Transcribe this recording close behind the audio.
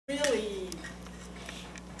really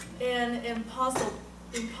an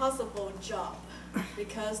impossible job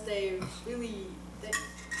because they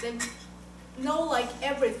know like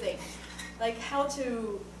everything, like how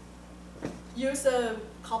to use a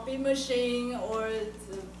copy machine or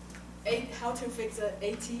how to fix an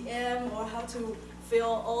ATM or how to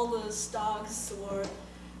fill all the stocks or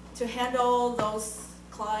to handle those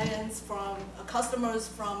clients customers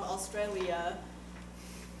from Australia.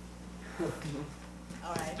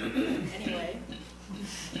 All right, anyway.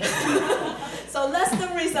 So that's the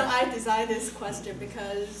reason I designed this question,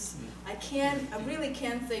 because I really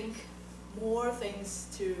can't think more things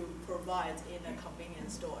to provide in a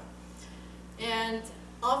convenience store. And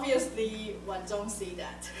obviously, Wanchung see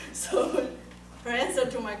that. So her answer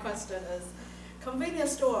to my question is,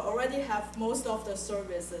 convenience store already have most of the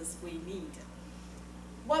services we need.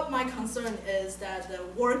 What my concern is that the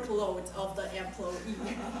workload of the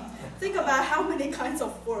employee. Think about how many kinds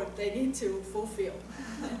of work they need to fulfill.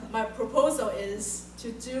 My proposal is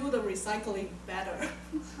to do the recycling better.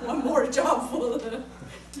 One more job for the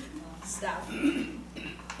staff.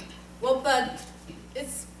 Well, but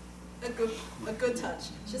it's a good touch.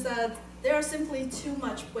 She said there are simply too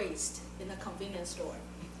much waste in a convenience store,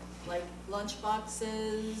 like lunch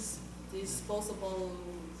boxes, disposable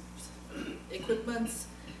equipment.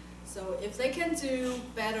 So if they can do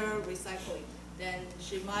better recycling, then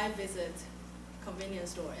she might visit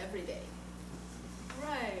convenience store every day.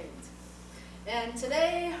 Right. And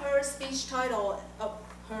today her speech title,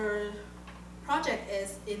 her project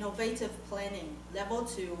is Innovative Planning, Level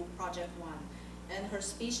 2, Project 1. And her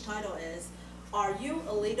speech title is, Are You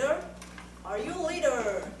a Leader? Are you a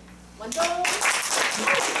leader? Wanchung!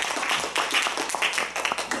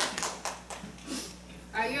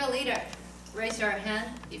 Are you a leader? Raise your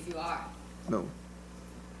hand if you are. No.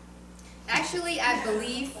 Actually, I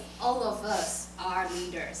believe all of us are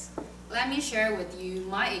leaders. Let me share with you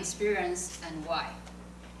my experience and why.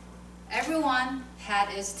 Everyone had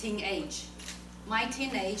its teenage. My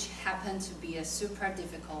teenage happened to be a super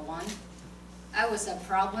difficult one. I was a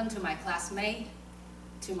problem to my classmate,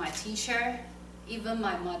 to my teacher, even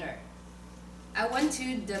my mother. I went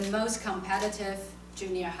to the most competitive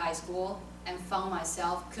junior high school and found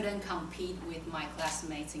myself couldn't compete with my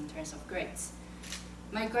classmates in terms of grades.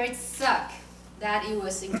 My grades suck, that it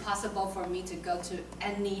was impossible for me to go to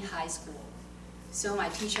any high school. So my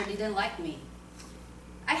teacher didn't like me.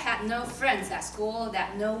 I had no friends at school,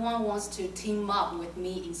 that no one wants to team up with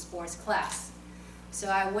me in sports class. So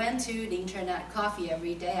I went to the internet cafe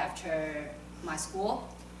every day after my school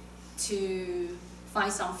to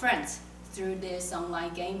find some friends through this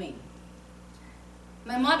online gaming.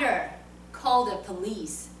 My mother called the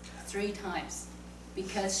police 3 times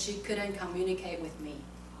because she couldn't communicate with me.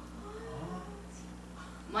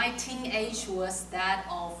 My teenage was that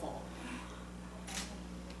awful.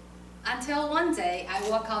 Until one day I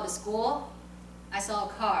walked out of school, I saw a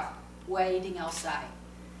car waiting outside.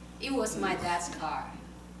 It was my dad's car.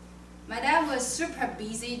 My dad was super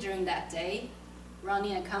busy during that day,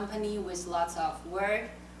 running a company with lots of work,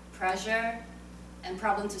 pressure, and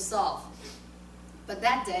problems to solve. But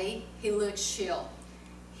that day, he looked chill.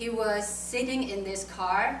 He was sitting in this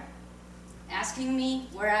car, asking me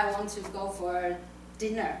where I want to go for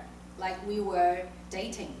dinner, like we were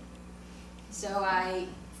dating. So I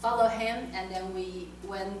followed him, and then we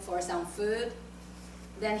went for some food.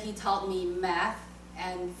 Then he taught me math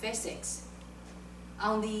and physics.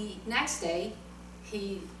 On the next day,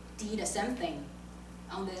 he did the same thing.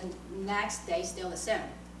 On the next day, still the same.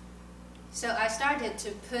 So I started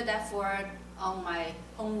to put effort on my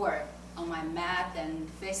homework, on my math and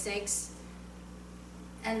physics.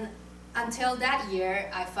 And until that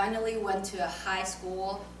year, I finally went to a high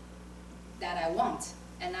school that I want.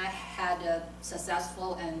 And I had a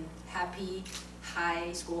successful and happy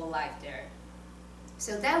high school life there.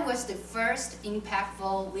 So that was the first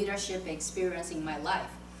impactful leadership experience in my life.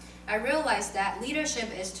 I realized that leadership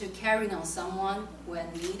is to carry on someone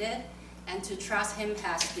when needed and to trust him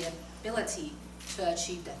has the ability to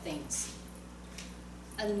achieve the things.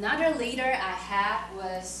 Another leader I had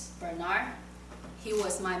was Bernard. He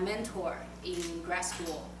was my mentor in grad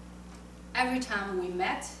school. Every time we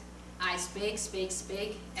met, I speak,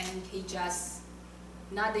 and he just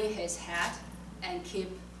nodding his head and keep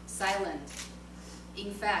silent.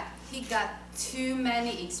 In fact, he got too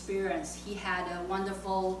many experience. He had a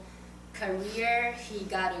wonderful career, he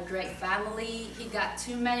got a great family, he got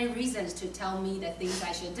too many reasons to tell me the things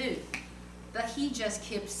I should do. But he just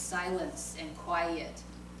keeps silence and quiet.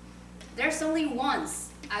 There's only once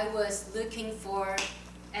I was looking for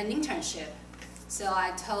an internship. So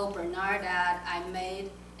I told Bernard that I made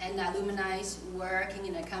and alumni working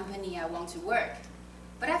in a company I want to work.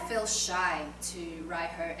 But I feel shy to write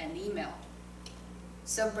her an email.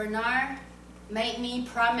 So Bernard made me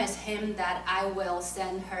promise him that I will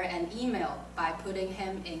send her an email by putting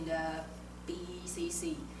him in the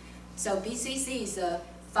BCC. So BCC is a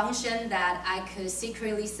function that I could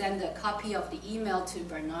secretly send a copy of the email to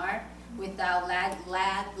Bernard without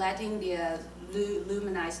letting the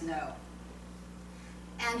alumni know.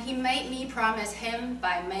 And he made me promise him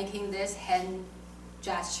by making this hand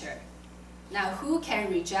gesture. Now, who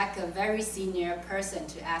can reject a very senior person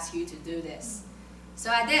to ask you to do this?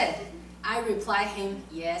 So I did. I replied him,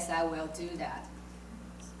 yes, I will do that.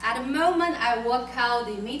 At the moment I walked out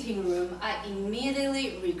the meeting room, I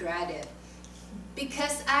immediately regretted,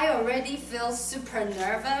 because I already feel super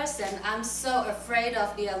nervous and I'm so afraid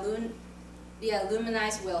of the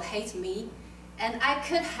alumni will hate me. And I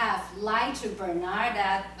could have lied to Bernard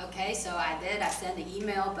that, okay, so I sent the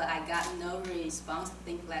email, but I got no response,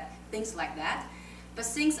 things like that. But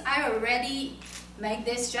since I already made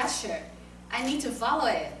this gesture, I need to follow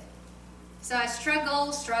it. So I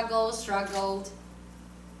struggled.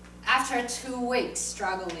 After 2 weeks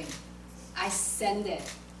struggling, I sent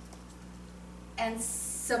it. And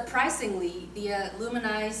surprisingly, the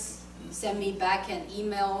alumni sent me back an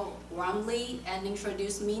email warmly and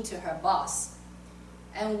introduced me to her boss.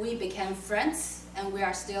 And we became friends, and we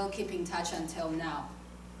are still keeping in touch until now.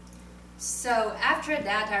 So after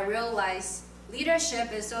that, I realized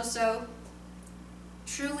leadership is also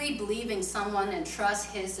truly believing someone and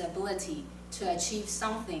trust his ability to achieve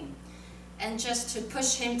something, and just to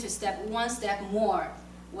push him to one step more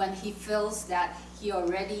when he feels that he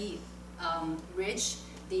already reached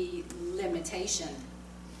the limitation.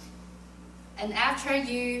 And after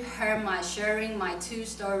you heard my sharing my 2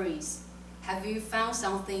 stories, have you found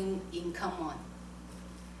something in common?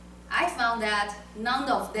 I found that none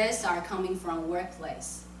of this are coming from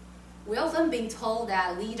workplace. We often been told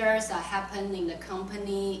that leaders are happen in the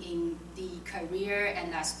company, in the career,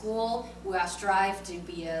 and at school. We are strive to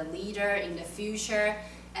be a leader in the future,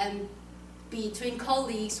 and between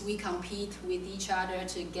colleagues, we compete with each other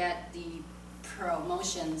to get the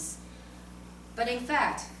promotions. But in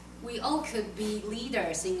fact, we all could be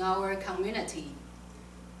leaders in our community,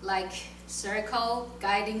 like Circle,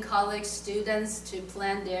 guiding college students to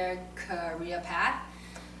plan their career path,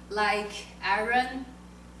 like Aaron,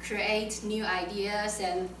 create new ideas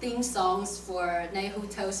and theme songs for Neihu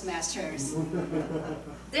Toastmasters.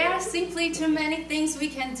 There are simply too many things we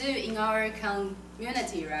can do in our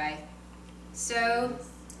community, right? So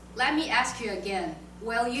let me ask you again,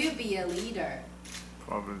 will you be a leader?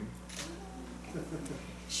 Probably.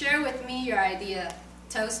 Share with me your idea,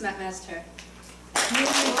 Toastmaster.